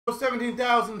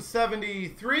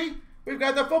17,073. We've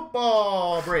got the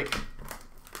football break.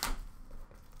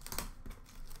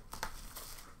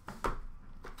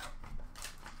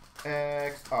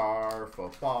 XR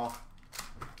football.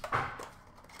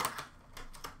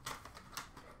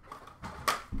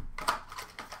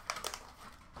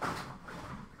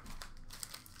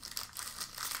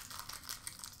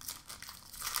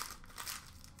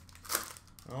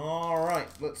 All right,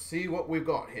 let's see what we've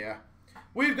got here.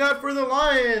 We've got for the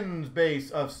Lions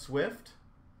base of Swift.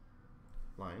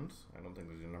 Lions. I don't think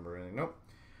there's a number or anything. Nope.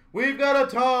 We've got a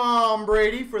Tom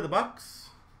Brady for the Bucks.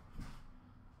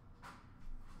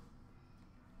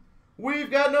 We've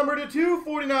got number to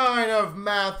 249 of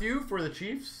Matthew for the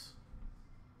Chiefs.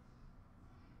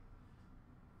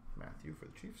 Matthew for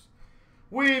the Chiefs.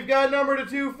 We've got number to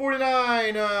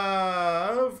 249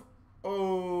 of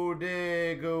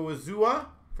Odigozua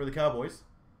for the Cowboys.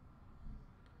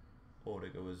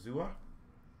 Odigozua.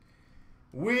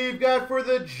 We've got for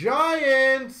the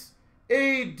Giants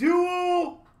a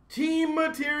dual team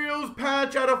materials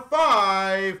patch out of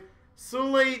 5.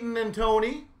 Slayton and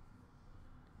Tony.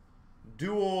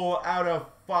 Dual out of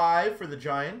 5 for the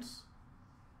Giants.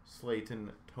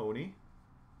 Slayton, Tony.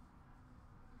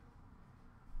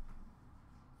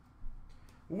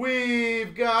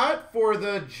 We've got for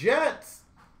the Jets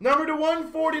number to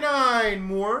 149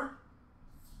 Moore.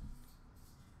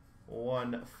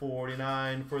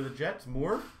 149 for the Jets,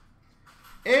 Moore.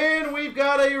 And we've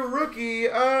got a rookie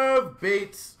of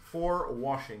Bates for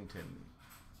Washington,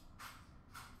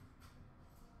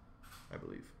 I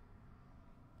believe.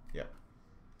 Yeah.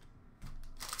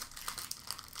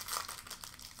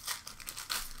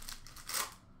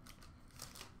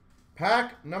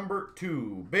 Pack number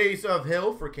 2, base of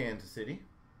Hill for Kansas City.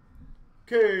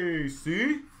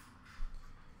 KC.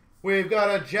 We've got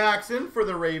a Jackson for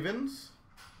the Ravens.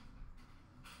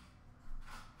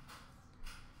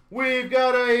 We've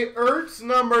got a Ertz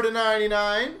number to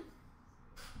 99.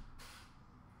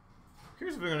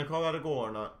 Curious if we're going to call that a goal or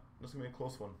not. That's going to be a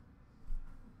close one.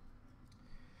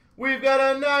 We've got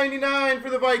a 99 for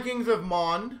the Vikings of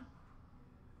Mond.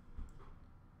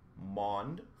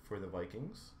 Mond for the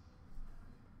Vikings.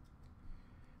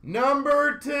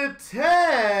 Number to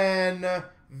 10,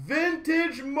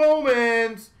 Vintage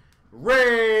Moments,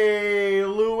 Ray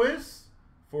Lewis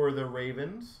for the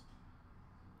Ravens.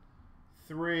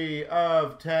 3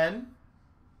 of 10.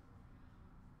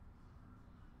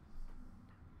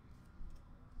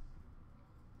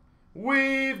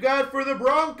 We've got for the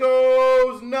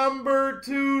Broncos, number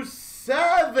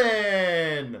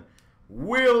 2/7,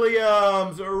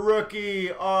 Williams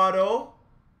rookie auto.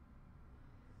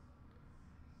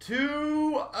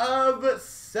 2 of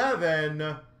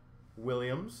 7,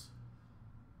 Williams.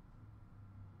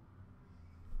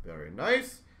 Very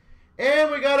nice.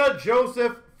 And we got a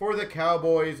Joseph for the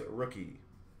Cowboys rookie.